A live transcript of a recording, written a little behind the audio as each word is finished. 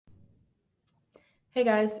Hey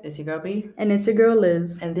guys, it's your girl B, And it's your girl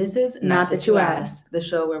Liz. and this is Not That You Asked. the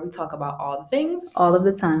show where we talk about all the things. All of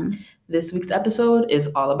the time. This week's episode is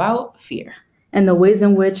all about fear. And the ways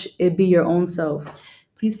in which it be your own self.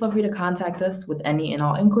 Please feel free to contact us with any and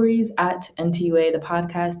all inquiries at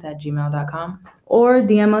ntuathepodcast@gmail.com. Or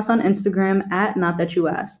DM us on Instagram at Not That You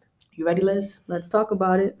Asked. You ready, Liz? Let's talk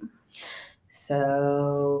about it.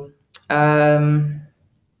 So, I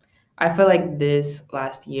feel like this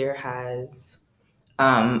last year has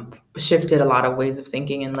shifted a lot of ways of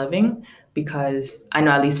thinking and living, because I know,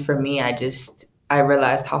 at least for me, I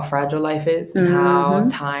realized how fragile life is and how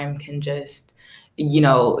time can just,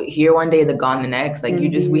 here one day, the gone the next. Like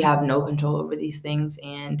we have no control over these things,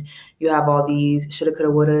 and you have all these shoulda,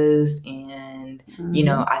 coulda, wouldas, and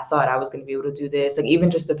I thought I was going to be able to do this. Like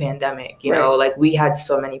even just the pandemic, like we had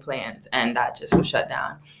so many plans, and that just was shut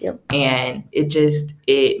down. Yep. And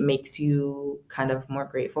it makes you kind of more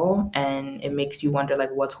grateful, and it makes you wonder,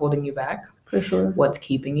 like, what's holding you back? For sure. What's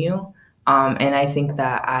keeping you? And I think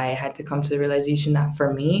that I had to come to the realization that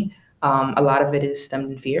for me, a lot of it is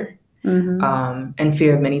stemmed in fear. And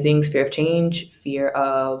fear of many things: fear of change, fear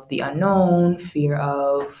of the unknown, fear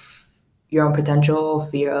of your own potential,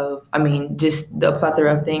 fear of, just the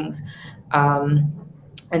plethora of things.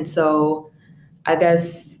 And so I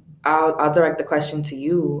guess I'll direct the question to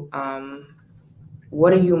you.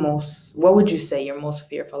 What would you say you're most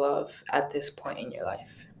fearful of at this point in your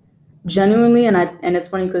life? Genuinely, and it's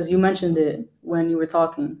funny because you mentioned it when you were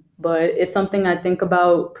talking, but it's something I think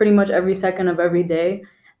about pretty much every second of every day.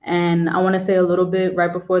 And I want to say a little bit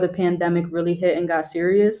right before the pandemic really hit and got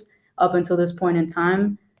serious, up until this point in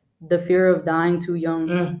time, the fear of dying too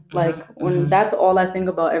young. That's all I think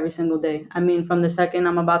about every single day. I mean, from the second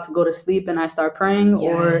I'm about to go to sleep and I start praying,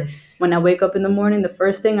 or when I wake up in the morning, the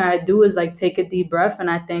first thing I do is like take a deep breath and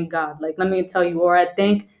I thank God. Like, let me tell you, or I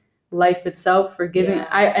thank life itself for giving.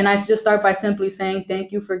 I just start by simply saying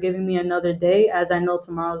thank you for giving me another day, as I know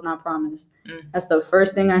tomorrow's not promised. That's the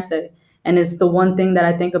first thing I say. And it's the one thing that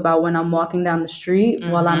I think about when I'm walking down the street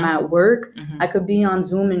while I'm at work. I could be on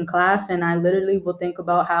Zoom in class, and I literally will think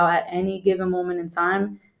about how at any given moment in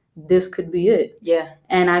time, this could be it. Yeah.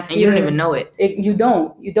 And I feel, and you don't even know it. You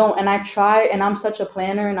don't. And I try, and I'm such a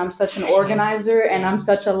planner, and I'm such an organizer, and I'm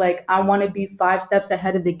such a, I want to be 5 steps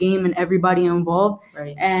ahead of the game and everybody involved.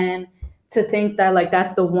 Right. And to think that,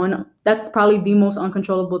 that's probably the most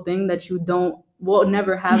uncontrollable thing that you will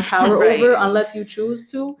never have power right. over unless you choose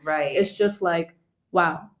to. Right. It's just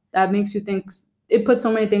wow, that makes you think. It puts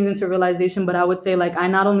so many things into realization. But I would say, I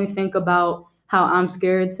not only think about how I'm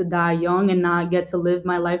scared to die young and not get to live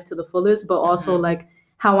my life to the fullest, but also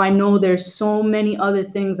how I know there's so many other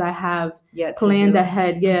things I have planned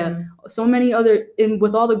ahead. So many other,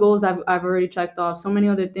 with all the goals I've already checked off, so many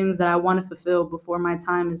other things that I want to fulfill before my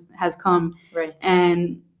time has come. Right.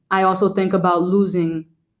 And I also think about losing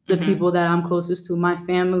the people that I'm closest to, my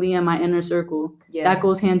family and my inner circle. That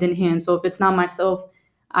goes hand in hand. So if it's not myself,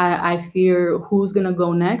 I fear who's going to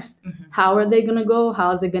go next. How are they going to go?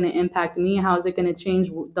 How is it going to impact me? How is it going to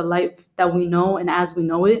change the life that we know and as we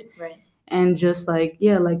know it? Right. And just like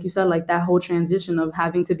you said, that whole transition of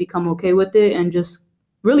having to become okay with it and just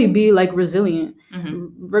really be resilient,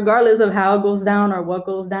 regardless of how it goes down or what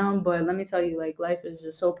goes down. But let me tell you, life is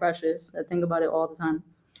just so precious. I think about it all the time.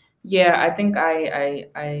 Yeah, I think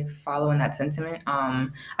I follow in that sentiment.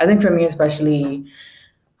 I think for me especially,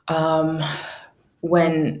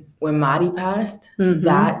 when Madi passed,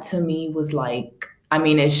 that to me was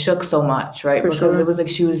it shook so much, right? Because it was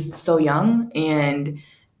she was so young, and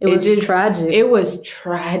it was tragic. It was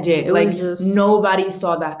tragic. Nobody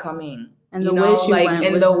saw that coming. And the way she went,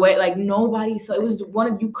 and the way nobody saw it. Was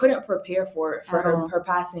you couldn't prepare for her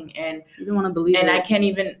passing, and you didn't want to believe it. And I can't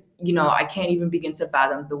even begin to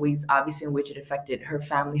fathom the ways, obviously, in which it affected her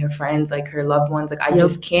family, her friends, her loved ones. I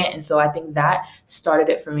just can't. And so I think that started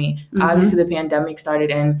it for me. Obviously, the pandemic started,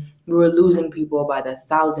 and we were losing people by the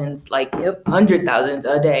thousands, 100,000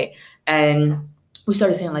 a day. And we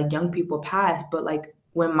started seeing young people pass. But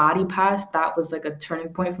when Madi passed, that was a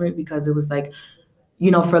turning point for me, because it was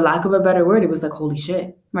for lack of a better word, it was holy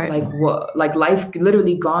shit. Right. What? Life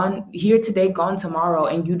literally gone here today, gone tomorrow.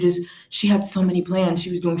 And she had so many plans. She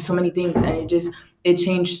was doing so many things. And it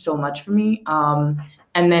changed so much for me. And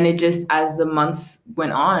then as the months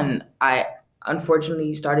went on, I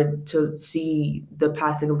unfortunately started to see the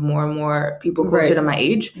passing of more and more people closer to my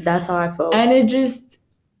age. That's how I felt. And it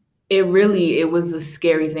was a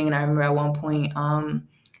scary thing. And I remember at one point,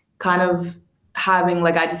 kind of having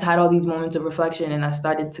I just had all these moments of reflection, and I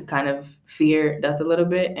started to kind of fear death a little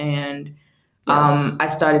bit. And I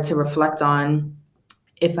started to reflect on,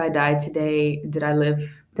 if I died today, did I live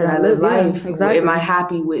Did I live life? Yeah, exactly. Am I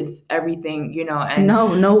happy with everything? And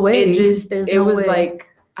no way. It was like,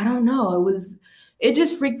 I don't know. It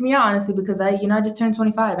just freaked me out, honestly, because I just turned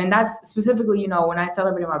 25. And that's specifically, when I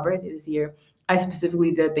celebrated my birthday this year, I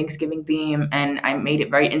specifically did a Thanksgiving theme and I made it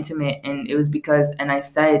very intimate. And it was and I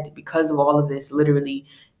said, because of all of this, literally,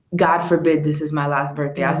 God forbid this is my last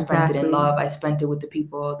birthday. I spent it in love. I spent it with the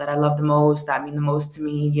people that I love the most, that mean the most to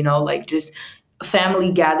me, like just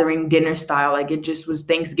family gathering, dinner style. Like it just was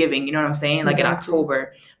Thanksgiving, you know what I'm saying? Like in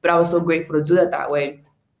October. But I was so grateful to do that way.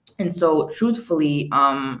 And so truthfully,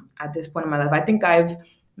 at this point in my life, I think I've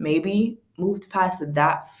maybe moved past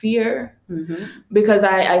that fear because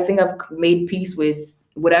I think I've made peace with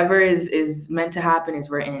whatever is meant to happen is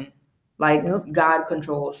written. Like God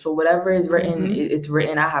controls. So whatever is written, it's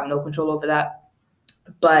written. I have no control over that.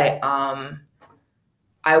 But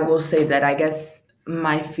I will say that I guess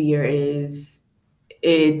my fear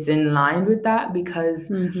it's in line with that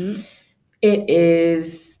because it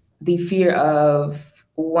is the fear of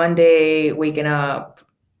one day waking up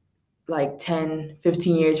like 10,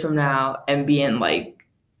 15 years from now and being like,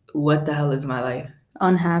 what the hell is my life?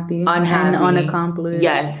 Unhappy and unaccomplished.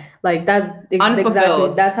 Yes. Like that.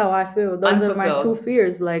 Exactly. That's how I feel. Those are my two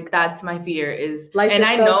fears. Like that's my fear is life. And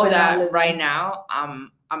I know that right now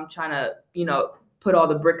I'm trying to, put all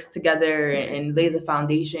the bricks together and lay the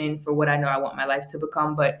foundation for what I know I want my life to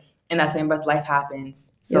become. But in that same breath, life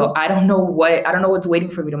happens. So I don't know what's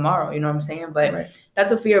waiting for me tomorrow. You know what I'm saying? But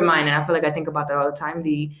that's a fear of mine. And I feel like I think about that all the time.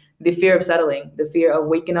 The fear of settling, the fear of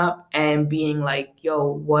waking up and being like,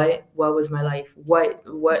 yo, what was my life? What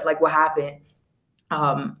happened?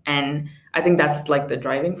 And I think that's like the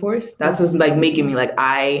driving force. That's what's like making me like,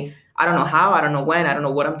 I don't know how, I don't know when, I don't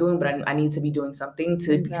know what I'm doing, but I need to be doing something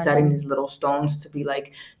to be setting these little stones to be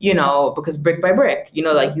like, because brick by brick,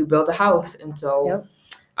 like you build a house. And so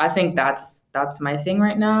I think that's my thing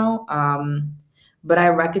right now. But I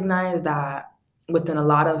recognize that within a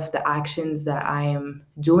lot of the actions that I am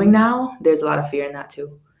doing now, there's a lot of fear in that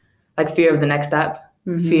too. Like fear of the next step,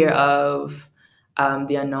 fear of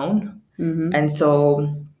the unknown. And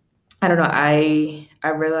so, I don't know, I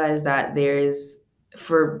realized that there is,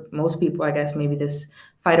 for most people, I guess, maybe this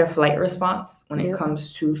fight or flight response when it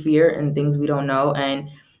comes to fear and things we don't know. And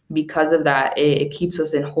because of that, it keeps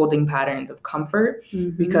us in holding patterns of comfort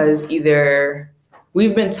because either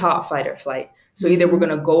we've been taught fight or flight. So either we're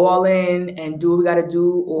going to go all in and do what we got to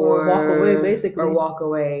do or walk away, basically. Or walk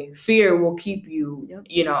away. Fear will keep you,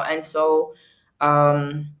 and so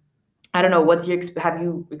I don't know, have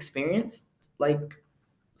you experienced like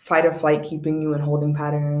fight or flight keeping you in holding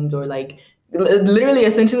patterns or like literally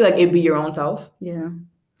essentially like it be your own self? Yeah.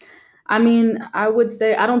 I mean, I would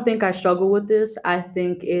say I don't think I struggle with this. I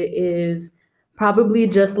think it is probably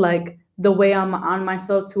just like the way I'm on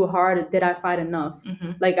myself too hard. Did I fight enough?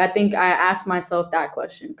 Like, I think I ask myself that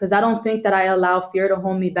question because I don't think that I allow fear to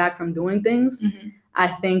hold me back from doing things. I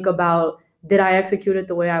think about, did I execute it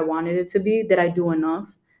the way I wanted it to be? Did I do enough?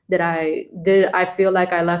 Did I feel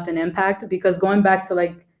like I left an impact? Because going back to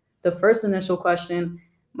like the first initial question,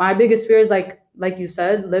 my biggest fear is like you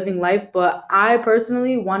said, living life. But I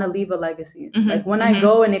personally want to leave a legacy. Like when I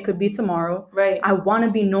go, and it could be tomorrow, I want to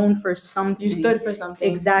be known for something. You stood for something.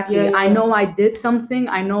 Exactly. Yeah. I know I did something.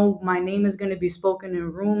 I know my name is going to be spoken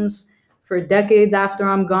in rooms for decades after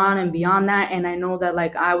I'm gone and beyond that. And I know that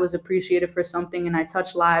like I was appreciated for something and I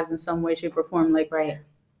touched lives in some way, shape, or form. Like,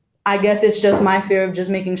 I guess it's just my fear of just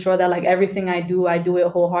making sure that like everything I do it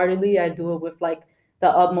wholeheartedly. I do it with like the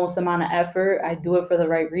utmost amount of effort. I do it for the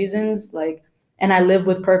right reasons. Like, and I live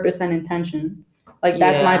with purpose and intention. Like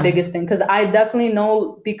that's my biggest thing. Cause I definitely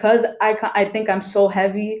know, because I think I'm so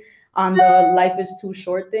heavy on the life is too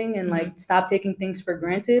short thing and like stop taking things for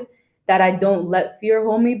granted, that I don't let fear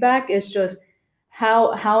hold me back. It's just,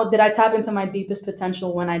 how did I tap into my deepest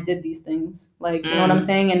potential when I did these things? Like, you know what I'm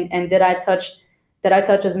saying? And did I touch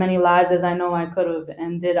as many lives as I know I could have?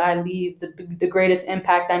 And did I leave the greatest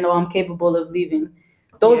impact I know I'm capable of leaving?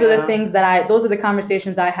 Those are the things those are the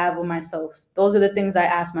conversations I have with myself. Those are the things I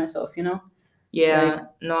ask myself, Yeah,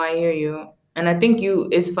 no, I hear you. And I think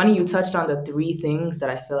it's funny you touched on the three things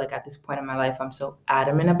that I feel like at this point in my life I'm so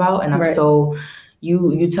adamant about. And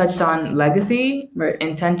you touched on legacy,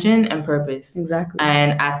 intention, and purpose. Exactly.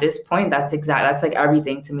 And at this point, that's like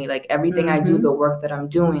everything to me. Like everything I do, the work that I'm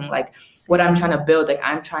doing, like what I'm trying to build, like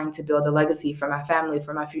I'm trying to build a legacy for my family,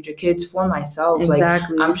 for my future kids, for myself.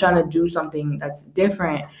 Exactly. Like I'm trying to do something that's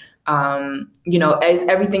different. As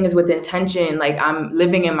everything is with intention, like I'm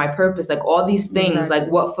living in my purpose, like all these things, like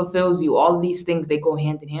what fulfills you, all of these things, they go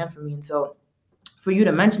hand in hand for me. And so for you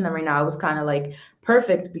to mention them right now, it was kind of like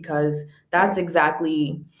perfect, because that's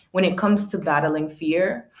exactly when it comes to battling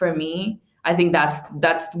fear, for me, I think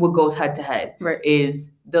that's what goes head to head. Right.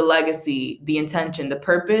 Is the legacy, the intention, the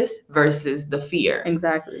purpose versus the fear.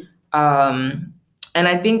 Exactly. And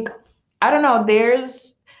I think, I don't know,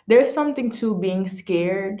 there's something to being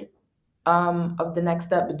scared of the next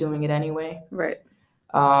step, but doing it anyway. Right.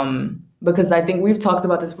 Because I think we've talked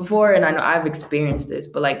about this before, and I know I've experienced this,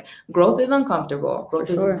 but like growth is uncomfortable.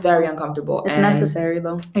 Growth is very uncomfortable. It's necessary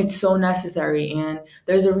though. It's so necessary, and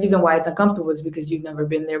there's a reason why it's uncomfortable. It's because you've never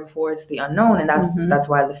been there before. It's the unknown, and that's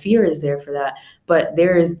why the fear is there for that. But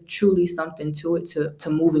there is truly something to it, to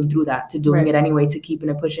moving through that, to doing it anyway, to keeping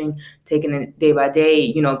it pushing, taking it day by day,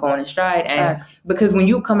 you know, going in stride. And because when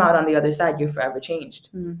you come out on the other side, you're forever changed.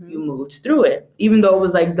 You moved through it, even though it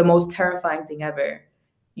was like the most terrifying thing ever.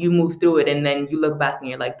 You move through it, and then you look back and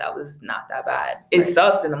you're like, that was not that bad. It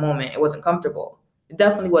sucked in the moment. It wasn't comfortable. It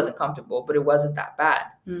definitely wasn't comfortable, but it wasn't that bad.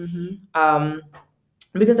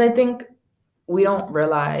 Because I think we don't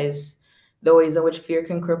realize the ways in which fear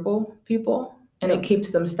can cripple people, and it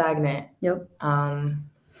keeps them stagnant.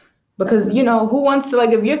 Because, you know, who wants to,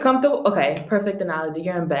 like, if you're comfortable, okay, perfect analogy,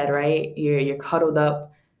 you're in bed, right? You're cuddled up.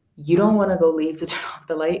 You don't want to go leave to turn off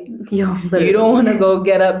the light. You don't want to go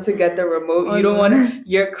get up to get the remote. You don't want to,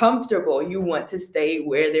 you're comfortable. You want to stay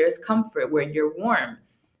where there's comfort, where you're warm.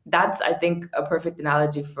 That's, I think, a perfect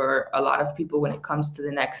analogy for a lot of people when it comes to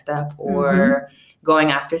the next step or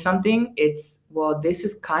going after something. It's, well, this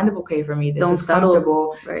is kind of okay for me. This is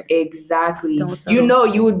comfortable. Exactly. You know,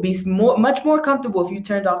 you would be much more comfortable if you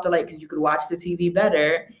turned off the light because you could watch the TV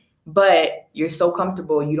better, but you're so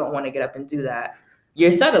comfortable you don't want to get up and do that.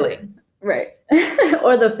 You're settling. Right.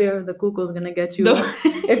 Or the fear of the cuckoo is going to get you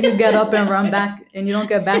if you get up and run back and you don't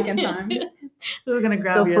get back in time. They're going to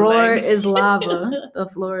grab the floor is lava. The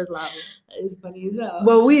floor is lava. It's funny as hell.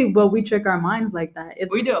 But we trick our minds like that.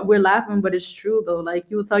 We do. We're laughing, but it's true though. Like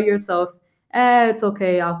you'll tell yourself, it's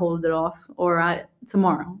okay, I'll hold it off. Or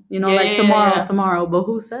tomorrow. You know, tomorrow. But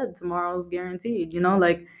who said tomorrow's guaranteed? You know,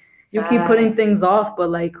 like you keep putting things off, but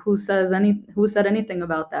like who said anything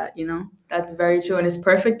about that, you know? That's very true. And it's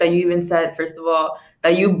perfect that you even said, first of all,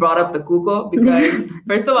 that you brought up the cuckoo, because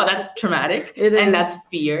first of all, that's traumatic. It is. And that's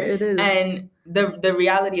fear. It is. And the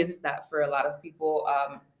reality is that for a lot of people,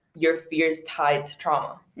 your fear is tied to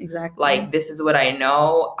trauma. Exactly. Like, this is what I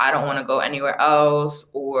know. I don't want to go anywhere else,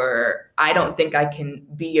 or I don't think I can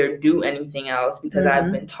be or do anything else because I've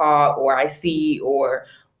been taught, or I see, or,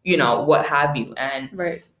 you know, what have you. And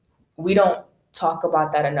we don't talk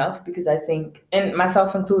about that enough, because I think, and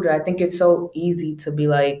myself included, I think it's so easy to be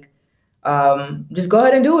like, just go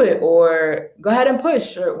ahead and do it, or go ahead and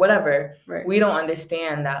push, or whatever. We don't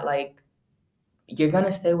understand that, like, you're going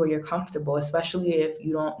to stay where you're comfortable, especially if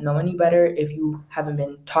you don't know any better, if you haven't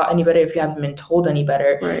been taught any better, if you haven't been told any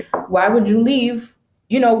better. Why would you leave,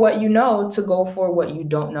 you know, what you know to go for what you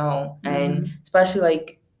don't know? And especially,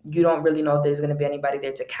 like, you don't really know if there's going to be anybody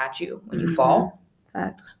there to catch you when you fall.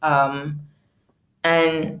 Facts.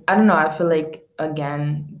 And I don't know, I feel like,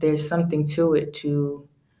 again, there's something to it, to,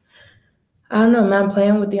 I don't know, man,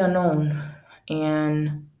 playing with the unknown.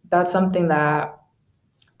 And that's something that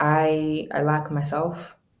I lack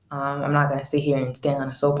myself. I'm not going to sit here and stand on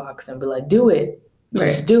a soapbox and be like, do it.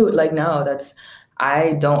 Just do it. Like, no,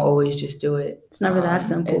 I don't always just do it. It's never that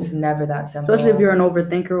simple. It's never that simple. Especially if you're an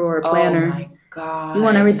overthinker or a planner. Oh my God. You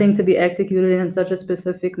want everything to be executed in such a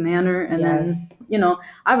specific manner. And then, you know,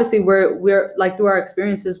 obviously we're like, through our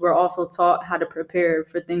experiences, we're also taught how to prepare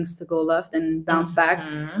for things to go left and bounce back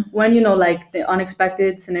when, you know, like the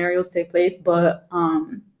unexpected scenarios take place. But,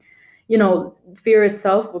 you know, fear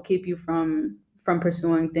itself will keep you from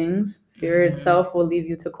pursuing things. Fear itself will leave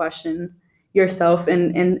you to question yourself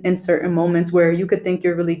in certain moments where you could think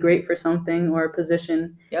you're really great for something or a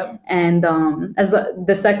position. And as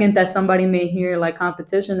the second that somebody may hear like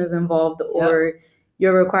competition is involved, or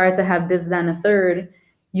you're required to have this, then a third,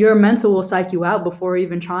 your mental will psych you out before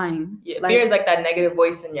even trying. Fear is like that negative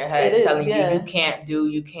voice in your head telling you you can't do,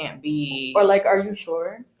 you can't be. Or like, are you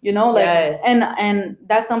sure? You know, like, and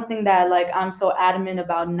that's something that like I'm so adamant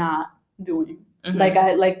about not doing.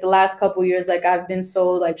 Like the last couple years, like I've been so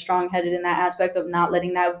like strong-headed in that aspect of not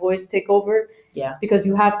letting that voice take over. Because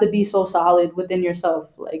you have to be so solid within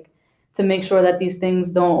yourself, like to make sure that these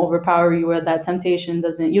things don't overpower you, or that temptation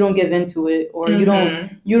you don't give into it, or you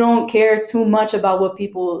don't care too much about what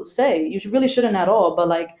people say. You really shouldn't at all. But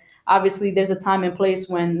like, obviously there's a time and place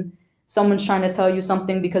when someone's trying to tell you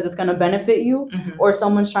something because it's going to benefit you, or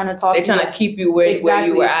someone's trying to talk. They're trying to keep you where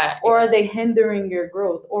you were at. Or are they hindering your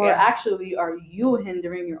growth? Or actually, are you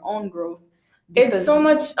hindering your own growth? Because, it's so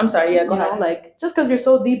much. I'm sorry. Yeah, go ahead. Like, just because you're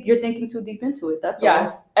so deep, you're thinking too deep into it. That's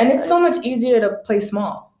all. And it's so much easier to play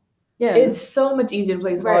small. Yeah. It's so much easier to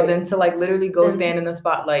play small than to like literally go stand in the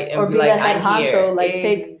spotlight and be like, I'm here. Like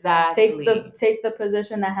exactly. take the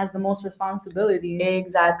position that has the most responsibility.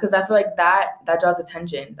 Exactly, because I feel like that draws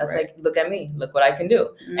attention. That's like, look at me, look what I can do.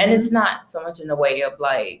 And it's not so much in the way of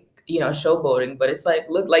like, showboating, but it's like,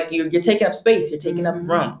 look, like you're taking up space, you're taking up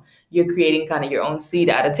room, you're creating kind of your own seat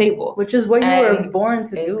at a table, which is what you were born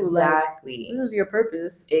to do. Exactly. Like, this is your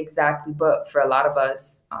purpose. Exactly. But for a lot of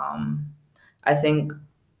us, I think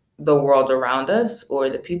the world around us or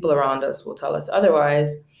the people around us will tell us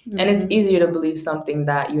otherwise. And it's easier to believe something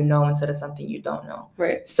that you know instead of something you don't know.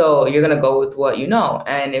 Right. So you're going to go with what you know.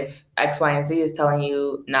 And if X, Y, and Z is telling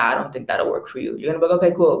you, nah, I don't think that'll work for you, you're going to be like,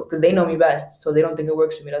 okay, cool. Because they know me best. So they don't think it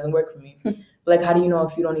works for me. It doesn't work for me. But like, how do you know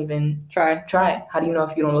if you don't even try? How do you know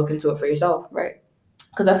if you don't look into it for yourself? Right.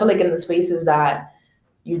 Because I feel like in the spaces that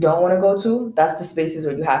you don't want to go to, that's the spaces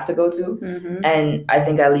where you have to go to. And I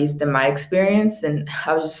think at least in my experience, and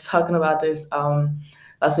I was just talking about this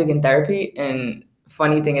last week in therapy, and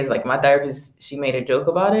funny thing is like my therapist, she made a joke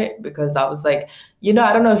about it because I was like, I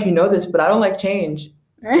don't know if you know this, but I don't like change.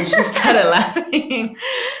 And she started laughing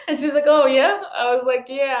and she's like, oh yeah? I was like,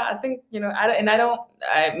 yeah, I think,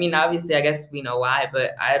 I mean, obviously I guess we know why,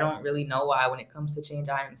 but I don't really know why when it comes to change.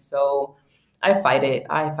 I fight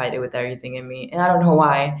it with everything in me. And I don't know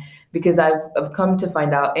why, because I've come to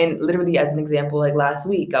find out, and literally as an example, like last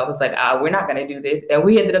week, I was like, we're not going to do this. And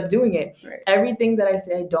we ended up doing it. Right. Everything that I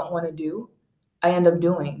say I don't want to do, I end up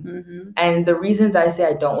doing. And the reasons I say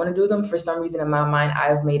I don't want to do them, for some reason in my mind,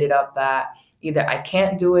 I've made it up that either I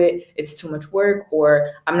can't do it, it's too much work, or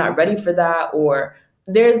I'm not ready for that, or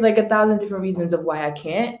there's like 1,000 different reasons of why I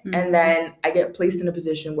can't. And then I get placed in a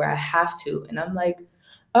position where I have to. And I'm like,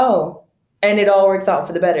 oh, and it all works out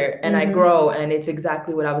for the better. And I grow, and it's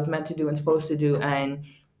exactly what I was meant to do and supposed to do. And,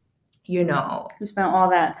 you spent all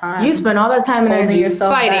that time. You spent all that time and energy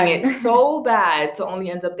fighting it so bad to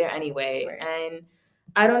only end up there anyway. Right. And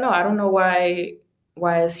I don't know. I don't know why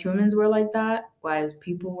as humans we're like that, why as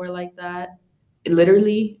people we're like that.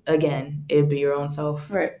 Literally, again, it'd be your own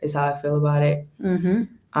self. Right. Is how I feel about it.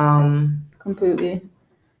 Completely.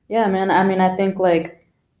 Yeah, man. I mean, I think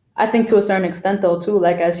to a certain extent though too,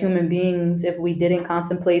 like as human beings, if we didn't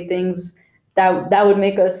contemplate things, that would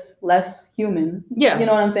make us less human. Yeah. You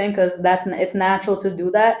know what I'm saying? Because it's natural to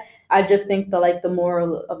do that. I just think the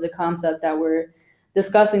moral of the concept that we're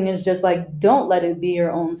discussing is just like, don't let it be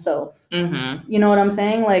your own self. You know what I'm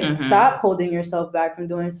saying? Like, stop holding yourself back from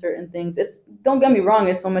doing certain things. Don't get me wrong,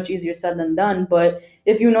 it's so much easier said than done. But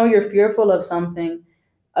if you know you're fearful of something,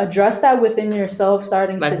 address that within yourself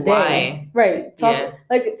starting like today. Why? Right.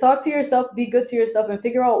 Talk to yourself, be good to yourself, and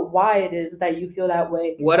figure out why it is that you feel that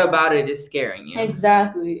way. What about it is scaring you?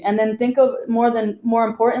 Exactly. And then think of more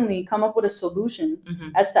importantly, come up with a solution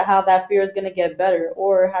as to how that fear is going to get better,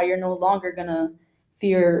 or how you're no longer going to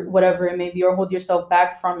fear whatever it may be, or hold yourself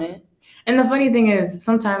back from it. And the funny thing is,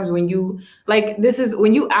 sometimes when you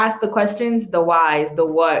when you ask the questions, the whys, the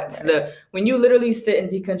whats, when you literally sit and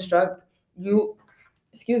deconstruct, you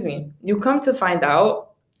come to find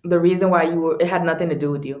out the reason why it had nothing to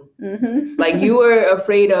do with you. Like, you were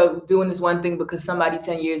afraid of doing this one thing because somebody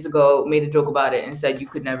 10 years ago made a joke about it and said you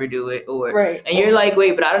could never do it, and you're like,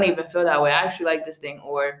 wait, but I don't even feel that way. I actually like this thing,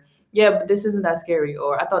 or yeah, but this isn't that scary,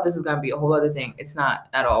 or I thought this was going to be a whole other thing. It's not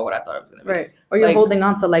at all what I thought it was going to be. Right. Or you're holding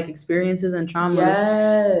on to like experiences and traumas.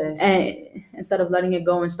 Yes. And instead of letting it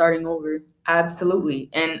go and starting over. Absolutely.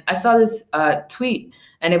 And I saw this tweet,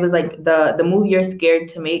 and it was like the move you're scared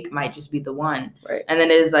to make might just be the one. Right. And then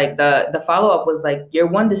it's like the follow-up was like, you're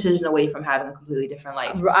one decision away from having a completely different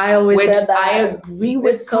life. I always said that. I agree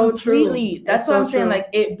with completely. True. That's what I'm saying. Like,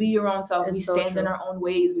 it be your own self. We stand in our own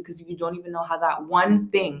ways because you don't even know how that one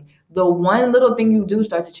thing, the one little thing you do,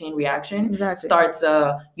 starts a chain reaction. Exactly. Starts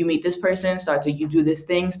you meet this person, you do this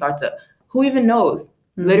thing, who even knows?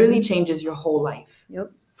 Literally changes your whole life.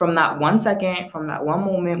 Yep. From that 1 second, from that one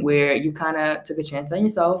moment where you kind of took a chance on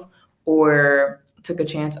yourself, or took a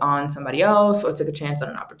chance on somebody else, or took a chance on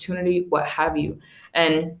an opportunity, what have you.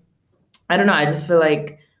 And I don't know, I just feel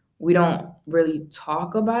like we don't really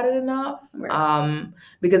talk about it enough. Right.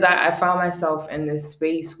 Because I found myself in this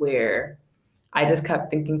space where I just kept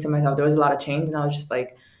thinking to myself, there was a lot of change, and I was just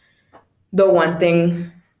like, the one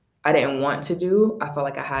thing I didn't want to do, I felt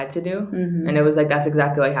like I had to do. And it was like, that's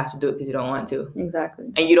exactly why you have to do it, because you don't want to. Exactly.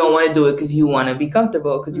 And you don't want to do it because you want to be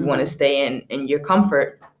comfortable, because you want to stay in your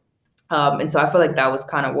comfort. And so I feel like that was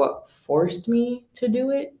kind of what forced me to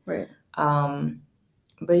do it. Right.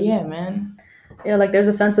 But yeah, man. Yeah, like there's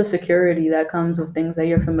a sense of security that comes with things that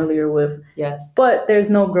you're familiar with. Yes. But there's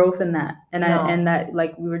no growth in that. And No. and that,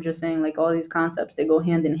 like we were just saying, like all these concepts, they go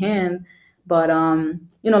hand in hand. But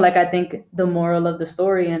like I think the moral of the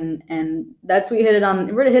story, and that's we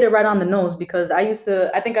really hit it right on the nose, because I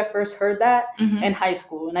think I first heard that in high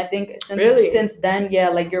school, and I think since then, yeah,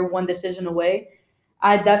 like you're one decision away.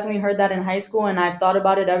 I definitely heard that in high school, and I've thought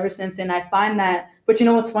about it ever since. And I find that, but you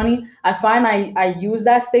know what's funny? I find I use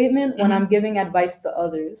that statement when I'm giving advice to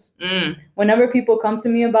others. Whenever people come to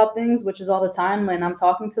me about things, which is all the time, and I'm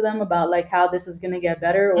talking to them about like how this is going to get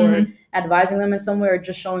better, or advising them in some way, or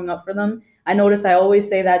just showing up for them, I notice I always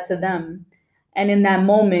say that to them. And in that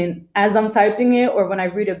moment, as I'm typing it, or when I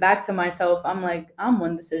read it back to myself, I'm like, I'm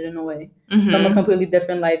one decision away from a completely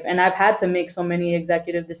different life. And I've had to make so many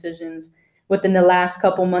executive decisions within the last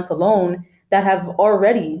couple months alone that have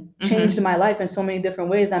already changed my life in so many different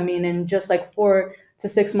ways. I mean, in just like 4 to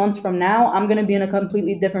 6 months from now, I'm going to be in a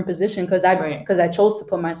completely different position because I chose to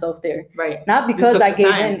put myself there. Right. Not because I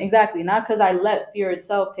gave in. Exactly. Not because I let fear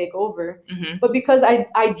itself take over, but because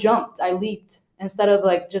I jumped, I leaped instead of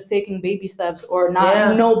like just taking baby steps or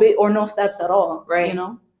no steps at all. Right. You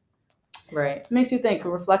know? Right. It makes you think.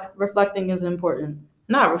 Reflecting is important.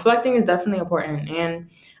 No, reflecting is definitely important. And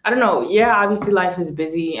I don't know. Yeah, obviously life is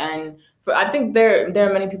busy, and I think there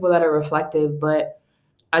are many people that are reflective, but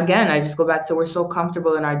again, I just go back to, we're so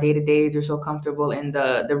comfortable in our day-to-days, we're so comfortable in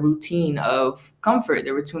the routine of comfort,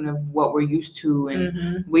 the routine of what we're used to,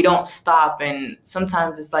 and we don't stop. And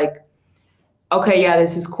sometimes it's like, okay, yeah,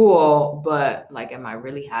 this is cool, but like, am I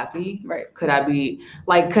really happy? Right. Could I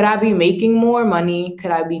be making more money?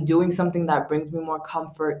 Could I be doing something that brings me more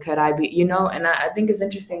comfort? Could I be, and I think it's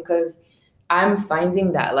interesting because I'm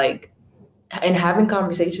finding that like, and having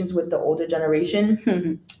conversations with the older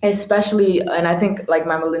generation, especially, and I think like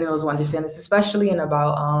my millennials will understand this, especially in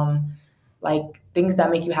about like things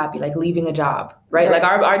that make you happy, like leaving a job, right? Like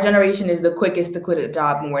our generation is the quickest to quit a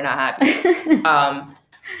job when we're not happy.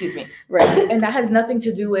 Excuse me. Right. And that has nothing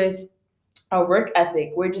to do with our work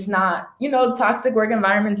ethic. We're just not, toxic work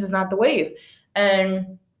environments is not the wave.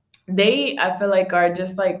 And they, I feel like, are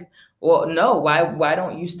just like, well, no, why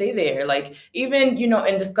don't you stay there? Like, even,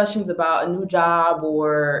 in discussions about a new job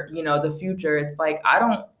or, the future, it's like,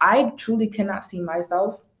 I truly cannot see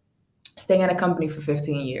myself staying at a company for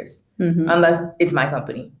 15 years unless it's my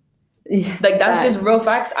company. Yeah, like, that's just real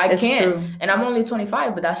facts. I can't. True. And I'm only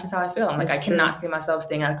 25, but that's just how I feel. I'm like, I cannot see myself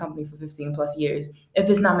staying at a company for 15 plus years. If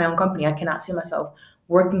it's not my own company, I cannot see myself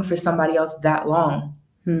working for somebody else that long.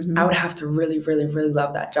 I would have to really, really, really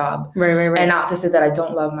love that job. Right. And not to say that I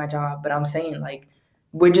don't love my job, but I'm saying like,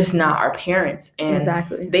 we're just not our parents. And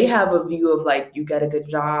exactly. They have a view of like, you get a good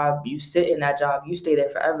job, you sit in that job, you stay there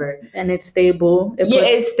forever. And it's stable.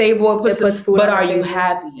 It's stable. It puts food but on the table. Are you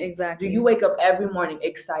happy? Exactly. Do you wake up every morning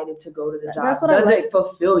excited to go to the job? Does it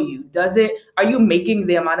fulfill you? Are you making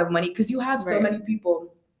the amount of money? Because you have so many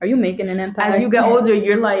people. Are you making an impact? As you get older,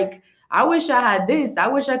 you're like, I wish I had this. I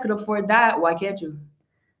wish I could afford that. Why can't you?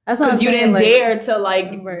 Because you didn't dare to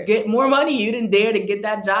like get more money. You didn't dare to get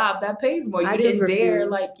that job that pays more. You didn't dare,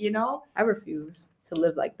 like, I refuse to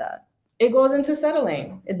live like that. It goes into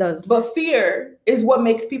settling. It does. But fear is what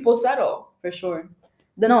makes people settle. For sure.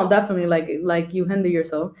 No, definitely. Like you hinder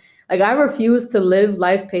yourself. Like, I refuse to live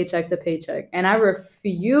life paycheck to paycheck. And I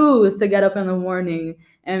refuse to get up in the morning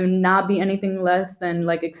and not be anything less than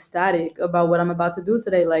like ecstatic about what I'm about to do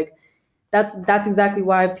today. Like, that's exactly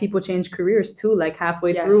why people change careers too, like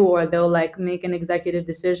halfway through, or they'll like make an executive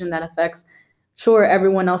decision that affects,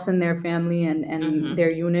 everyone else in their family and their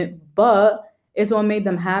unit, but it's what made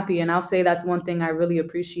them happy. And I'll say that's one thing I really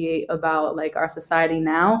appreciate about like our society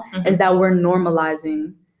now, is that we're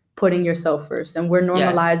normalizing putting yourself first, and we're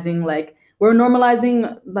normalizing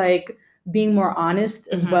like being more honest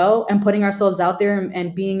as well, and putting ourselves out there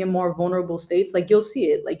and being in more vulnerable states. Like, you'll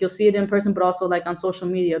see it in person, but also like on social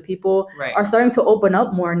media, people are starting to open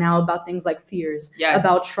up more now about things like fears,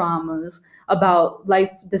 about traumas, about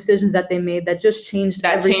life decisions that they made that just changed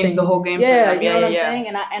everything. Changed the whole game. Yeah, you know what I'm saying?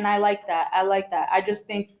 And I like that. I just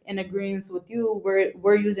think, in agreement with you,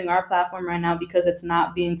 we're using our platform right now because it's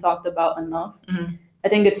not being talked about enough. I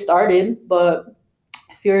think it started, but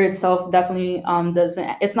fear itself definitely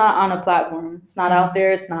doesn't. It's not on a platform. It's not out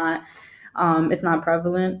there. It's not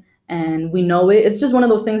prevalent, and we know it. It's just one of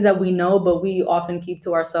those things that we know, but we often keep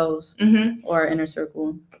to ourselves or our inner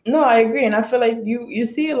circle. No, I agree, and I feel like you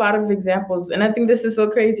see a lot of examples, and I think this is so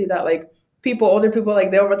crazy that like older people,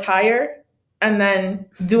 like they'll retire and then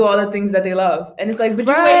do all the things that they love, and it's like, but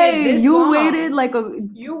you waited like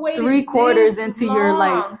 3/4 into your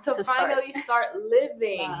life to finally start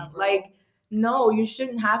living. Like, no, you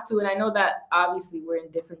shouldn't have to. And I know that obviously we're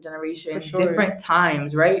in different generations, different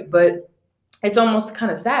times, right? But it's almost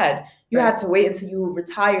kind of sad. You had to wait until you were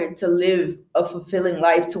retired to live a fulfilling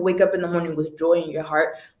life, to wake up in the morning with joy in your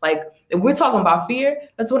heart. Like, if we're talking about fear,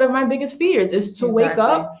 that's one of my biggest fears, is to wake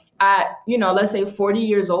up at, let's say 40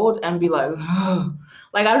 years old and be like,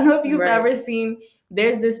 like, I don't know if you've ever seen,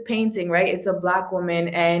 there's this painting, right? It's a Black woman,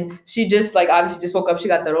 and she just, like, obviously just woke up. She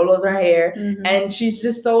got the rolos in her hair, and she's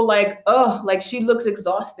just so, like, like, she looks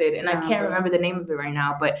exhausted, and I can't remember the name of it right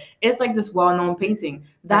now, but it's like this well-known painting.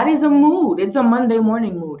 That is a mood. It's a Monday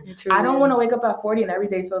morning mood. I don't want to wake up at 40 and every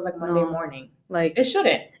day feels like Monday morning. Like, it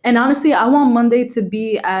shouldn't. And honestly, I want Monday to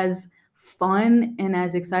be as fun and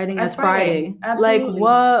as exciting as Friday. Like,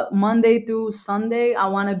 what Monday through Sunday, I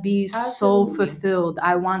want to be so fulfilled.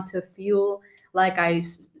 I want to feel like I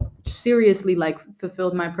seriously, like,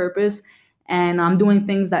 fulfilled my purpose, and I'm doing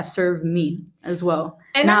things that serve me as well.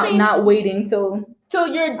 And not waiting till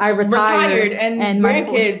you're retired and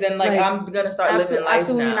grandkids and like I'm gonna start living life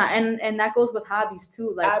absolutely now. Not. And that goes with hobbies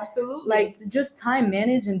too. Like, absolutely, like, to just time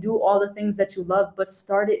manage and do all the things that you love, but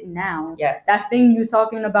start it now. Yes, that thing you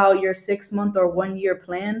talking about, your 6 month or 1 year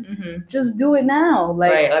plan, just do it now.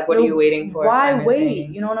 Like, like, what are you waiting for? Why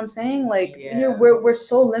wait? You know what I'm saying? Like, we're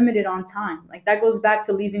so limited on time. Like, that goes back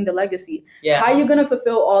to leaving the legacy. How are you gonna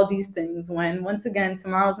fulfill all these things when, once again,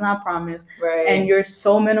 tomorrow's not promised, and you're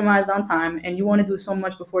so minimized on time, and you want to do so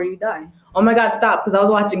much before you die? Oh my God, stop! Because I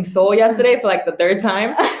was watching Soul yesterday for like the 3rd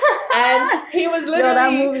time, and he was literally.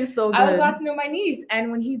 That movie's so good. I was watching it with my niece,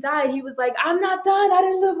 and when he died, he was like, "I'm not done. I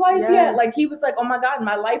didn't live life yet." Like, he was like, "Oh my God,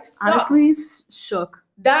 my life sucks." Honestly, shook.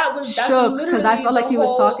 That's shook, because I felt like he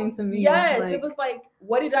was talking to me. Yes, like, it was like,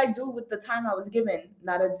 what did I do with the time I was given?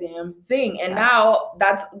 Not a damn thing. And now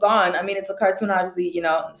that's gone. I mean, it's a cartoon, obviously,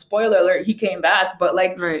 spoiler alert, he came back, but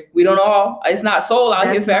like, we don't all, it's not Soul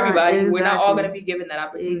out here for everybody. Exactly. We're not all going to be given that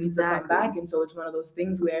opportunity to come back. And so it's one of those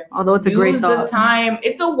things where, although it's a great thought, use the time.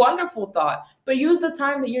 It's a wonderful thought, but use the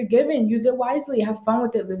time that you're given, use it wisely, have fun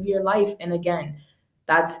with it, live your life. And again,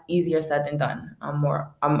 that's easier said than done. I'm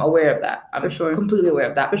aware of that. I'm completely aware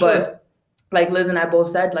of that. But like Liz and I both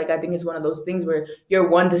said, like, I think it's one of those things where you're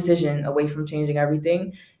one decision away from changing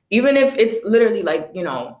everything. Even if it's literally like,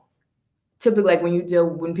 typically, like,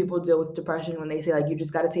 when people deal with depression, when they say, like, you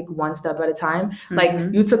just got to take one step at a time.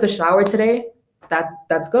 Like, you took a shower today,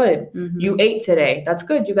 that's good. You ate today, that's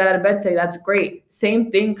good. You got out of bed today, that's great.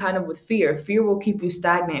 Same thing kind of with fear. Fear will keep you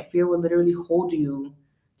stagnant. Fear will literally hold you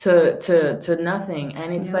to nothing,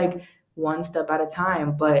 and it's like one step at a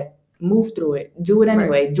time, but move through it. Do it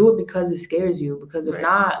anyway. Do it because it scares you, because if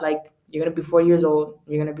not, like, you're gonna be 40 years old,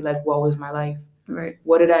 you're gonna be like, what was my life?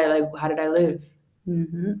 What did I like? How did I live?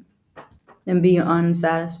 And be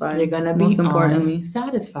unsatisfied. You're gonna be, most importantly,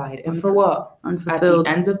 unsatisfied. And for what? Unfulfilled.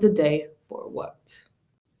 At the end of the day, for what?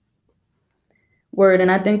 Word. And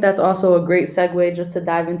I think that's also a great segue just to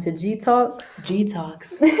dive into G-Talks.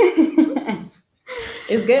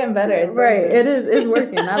 It's getting better. It's it is. It's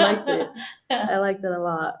working. I liked it. I liked it a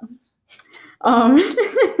lot.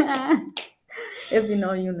 If you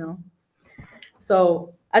know, you know.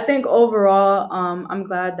 So I think overall, I'm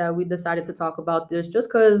glad that we decided to talk about this, just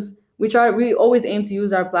because we always aim to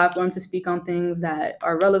use our platform to speak on things that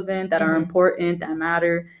are relevant, that are important, that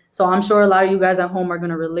matter. So I'm sure a lot of you guys at home are going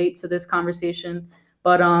to relate to this conversation.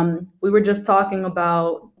 But we were just talking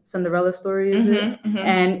about Cinderella story, is it?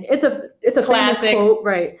 And it's a famous quote,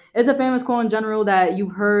 right? It's a famous quote in general that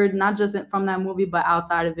you've heard, not just from that movie, but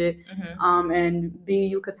outside of it. And B,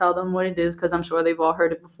 you could tell them what it is, because I'm sure they've all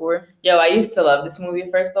heard it before. Yo, I used to love this movie,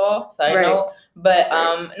 first of all, so I know. But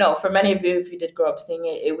no, for many of you, if you did grow up seeing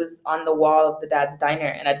it, it was on the wall of the dad's diner,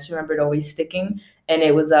 and I just remember it always sticking. And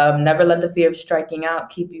it was never let the fear of striking out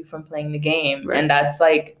keep you from playing the game. And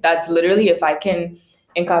that's literally, if I can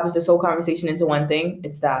encompass this whole conversation into one thing,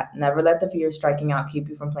 it's that never let the fear of striking out keep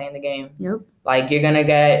you from playing the game. Like, you're gonna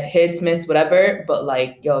get hits, miss, whatever, but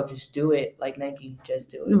like, yo, just do it. Like Nike,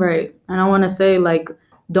 just do it. And I want to say, like,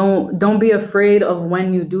 don't be afraid of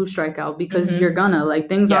when you do strike out, because you're gonna, like,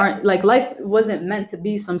 things aren't, like, life wasn't meant to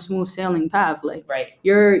be some smooth sailing path. Like,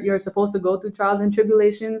 you're supposed to go through trials and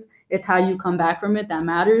tribulations. It's how you come back from it that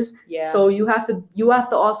matters. So you have to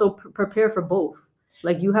also prepare for both.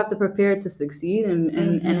 Like, you have to prepare to succeed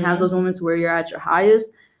and have those moments where you're at your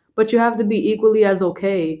highest, but you have to be equally as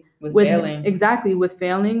okay with failing. Exactly, with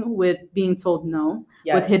failing, with being told no,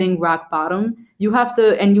 with hitting rock bottom. You have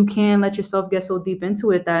to, and you can't let yourself get so deep into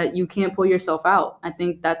it that you can't pull yourself out. I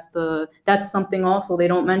think that's something also they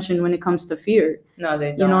don't mention when it comes to fear. No, they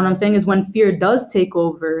don't. You know what I'm saying? Is when fear does take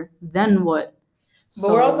over, then what? But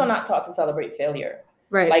we're also not taught to celebrate failure.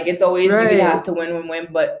 Right. Like, it's always, you either have to win.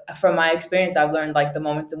 But from my experience, I've learned, like, the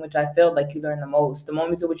moments in which I failed, like, you learn the most. The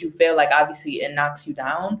moments in which you fail, like, obviously it knocks you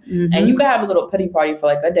down. And you can have a little pity party for,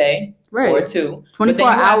 like, a day or two. 24 but then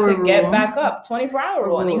you have to get back up. 24-hour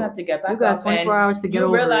rule. And then you have to get back up. You got 24 hours to get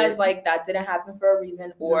over it. You realize, like, that didn't happen for a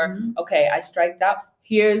reason. Or, okay, I striked out.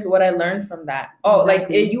 Here's what I learned from that. Oh,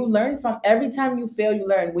 exactly. Like, you learn from every time you fail, you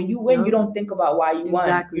learn. When you win, you don't think about why you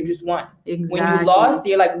won. You just won. Exactly. When you lost,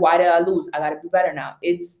 you're like, why did I lose? I got to do better now.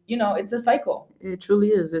 It's, it's a cycle. It truly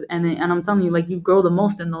is. And I'm telling you, like, you grow the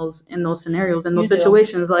most in those scenarios, in those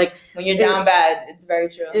situations. Like, when you're down bad, it's very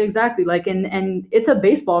true. Exactly. Like, and it's a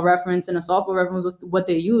baseball reference and a softball reference was what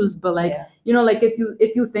they use. But, like, like,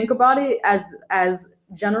 if you think about it as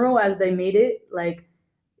general as they made it, like,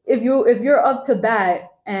 if you're up to bat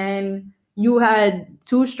and you had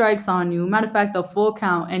 2 strikes on you, matter of fact, a full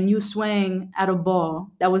count, and you swang at a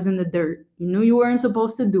ball that was in the dirt, you knew you weren't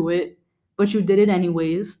supposed to do it, but you did it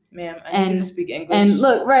anyways. Ma'am, I need you to speak English. And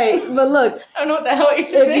look, but look, I don't know what the hell you're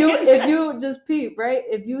saying. If you just peep, right?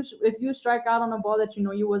 If you strike out on a ball that you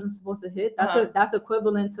know you wasn't supposed to hit, that's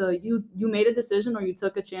equivalent to you made a decision or you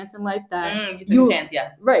took a chance in life that you took a chance,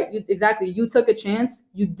 yeah. Right, exactly. You took a chance.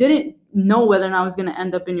 You didn't know whether or not it was going to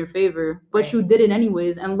end up in your favor, but you did it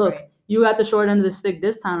anyways. And look, you got the short end of the stick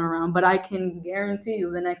this time around, but I can guarantee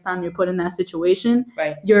you the next time you're put in that situation,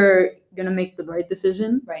 you're going to make the right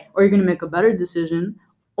decision, or you're going to make a better decision.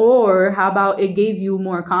 Or how about it gave you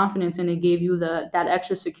more confidence and it gave you that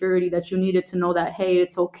extra security that you needed to know that, hey,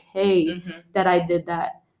 it's okay that I did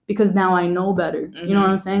that because now I know better. You know what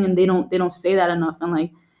I'm saying? And they don't say that enough. And,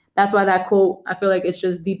 like, that's why that quote, I feel like it's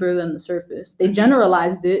just deeper than the surface. They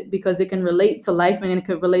generalized it because it can relate to life and it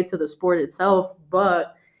can relate to the sport itself,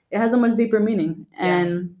 but it has a much deeper meaning.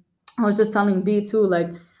 And I was just telling B too, like,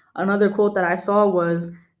 another quote that I saw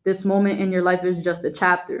was, this moment in your life is just a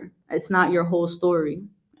chapter. It's not your whole story.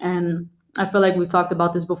 And I feel like we've talked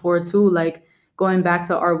about this before too, like, going back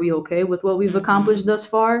to, are we okay with what we've accomplished thus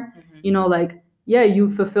far? Like, yeah, you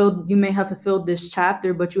may have fulfilled this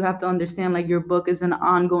chapter, but you have to understand, like, your book is an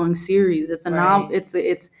ongoing series. It's a novel.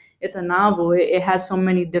 It's a novel. It has so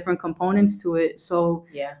many different components to it. So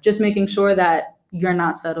just making sure that you're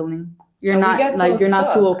not settling. You're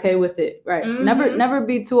not too okay with it, right? Never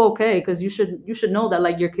be too okay, because you should know that,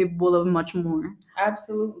 like, you're capable of much more.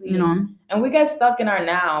 Absolutely. And we get stuck in our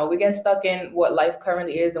now. We get stuck in what life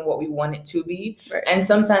currently is and what we want it to be. And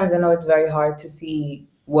sometimes I know it's very hard to see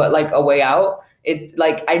what, like, a way out. It's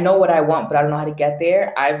like, I know what I want, but I don't know how to get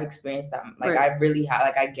there. I've experienced that. Like, I really have.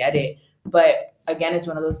 Like, I get it. But again, it's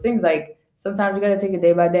one of those things, like, sometimes you got to take it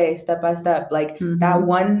day by day, step by step. Like, that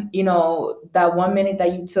one minute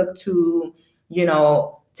that you took to,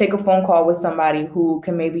 take a phone call with somebody who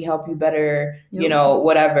can maybe help you better,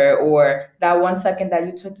 whatever. Or that 1 second that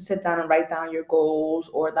you took to sit down and write down your goals.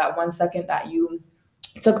 Or that 1 second that you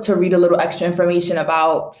took to read a little extra information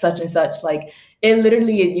about such and such. Like, it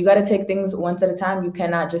literally, you got to take things once at a time. You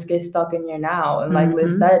cannot just get stuck in your now. And like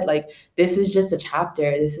Liz said, like, this is just a chapter.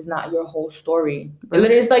 This is not your whole story.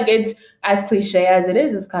 Literally, it's like, it's as cliche as it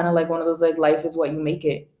is. It's kind of like one of those, like, life is what you make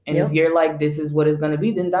it. And if you're like, this is what it's going to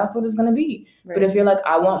be, then that's what it's going to be. But if you're like,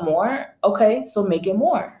 I want more, okay, so make it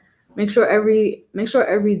more. Make sure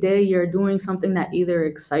every day you're doing something that either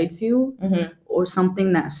excites you or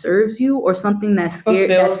something that serves you or something that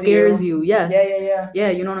scares you. Yes. Yeah,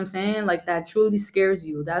 you know what I'm saying? Like, that truly scares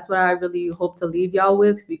you. That's what I really hope to leave y'all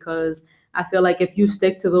with, because I feel like if you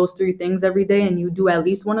stick to those 3 things every day and you do at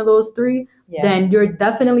least one of those 3, then you're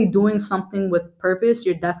definitely doing something with purpose.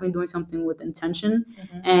 You're definitely doing something with intention,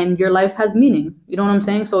 and your life has meaning. You know what I'm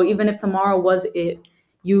saying? So even if tomorrow was it,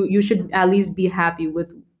 you should at least be happy with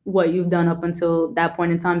what you've done up until that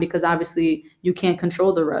point in time, because obviously you can't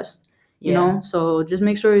control the rest, you know? So just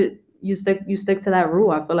make sure you stick to that rule.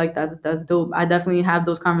 I feel like that's dope. I definitely have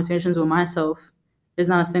those conversations with myself. There's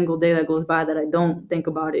not a single day that goes by that I don't think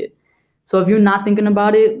about it. So if you're not thinking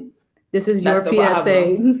about it, this is your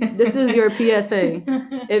PSA. This is your PSA.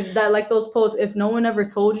 If that, like those posts, if no one ever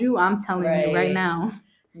told you, I'm telling you right now.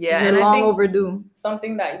 Yeah, you're long overdue.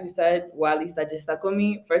 Something that you said, well, at least that just stuck with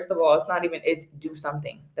me. First of all, it's do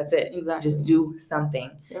something. That's it. Exactly. Just do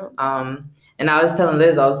something. Yep. And I was telling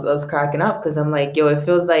Liz, I was cracking up because I'm like, yo, it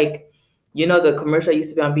feels like, the commercial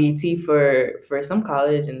used to be on BET for some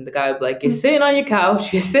college, and the guy would be like, you're sitting on your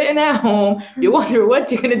couch, you're sitting at home, you wonder what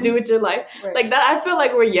you're gonna do with your life. Right. Like that, I feel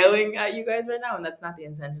like we're yelling at you guys right now, and that's not the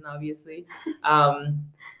intention, obviously.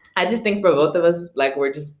 I just think for both of us, like,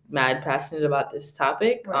 we're just mad passionate about this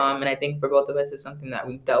topic. Right. And I think for both of us, it's something that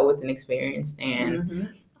we've dealt with and experienced. And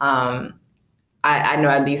I know,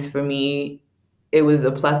 at least for me, it was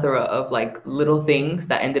a plethora of like little things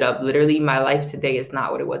that ended up literally my life today is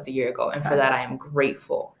not what it was a year ago. And for that, I am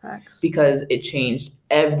grateful because it changed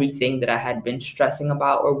everything that I had been stressing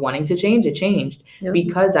about or wanting to change. It changed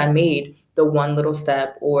because I made the one little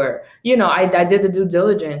step, or, I did the due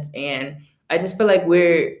diligence. And I just feel like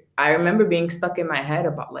I remember being stuck in my head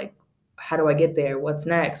about like, how do I get there? What's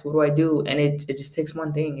next? What do I do? And it just takes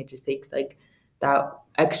one thing. It just takes like that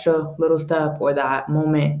extra little step or that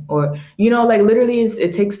moment, or like literally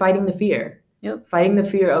it takes fighting the fear. Fighting the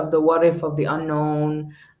fear of the what if, of the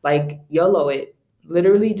unknown. Like YOLO it,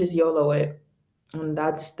 literally just YOLO it. And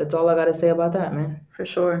that's all I gotta say about that, man. For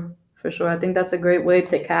sure I think that's a great way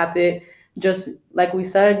to cap it. Just like we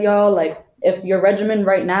said, y'all, like if your regimen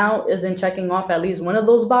right now isn't checking off at least one of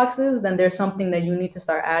those boxes, then there's something that you need to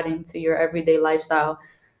start adding to your everyday lifestyle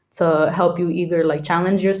to help you either like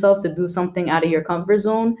challenge yourself to do something out of your comfort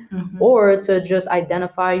zone, or to just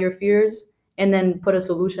identify your fears and then put a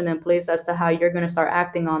solution in place as to how you're going to start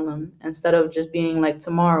acting on them instead of just being like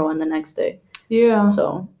tomorrow and the next day. Yeah.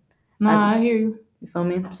 So I hear you. You feel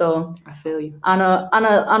me? So I feel you. On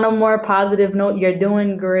a more positive note, you're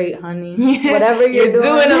doing great, honey. Whatever you're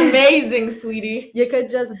doing amazing, sweetie. You could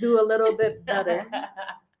just do a little bit better.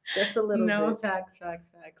 Just a little bit. No, facts.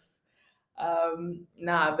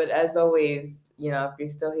 But as always, if you're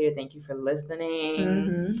still here, thank you for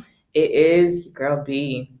listening. It is your girl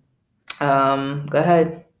B. Go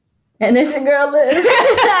ahead. And it's your girl Liz.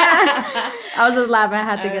 I was just laughing. I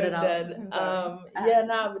had to get it out.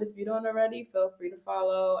 But if you don't already, feel free to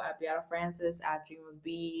follow at Beata Francis, at Dream of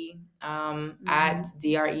B, at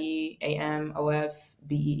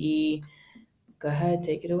DREAMOFBEE. Go ahead,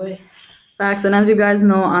 take it away. Facts. And as you guys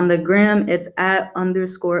know, on the gram, it's at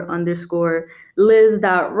 __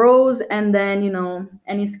 Liz.Rose. And then,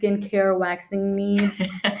 any skincare waxing needs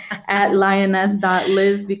at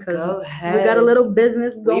lioness.liz, because we got a little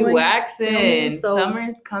business going. We waxing. So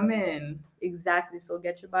summer's coming. Exactly. So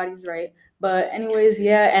get your bodies right. But anyways,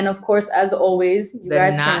 and of course, as always, you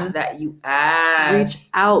guys can that you asked. Reach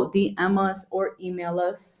out, DM us, or email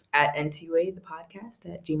us at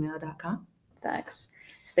ntuapodcast@gmail.com. Thanks.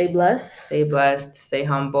 Stay blessed. Stay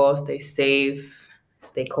humble. Stay safe.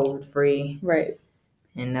 Stay COVID free. Right.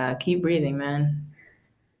 And keep breathing, man.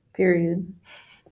 Period.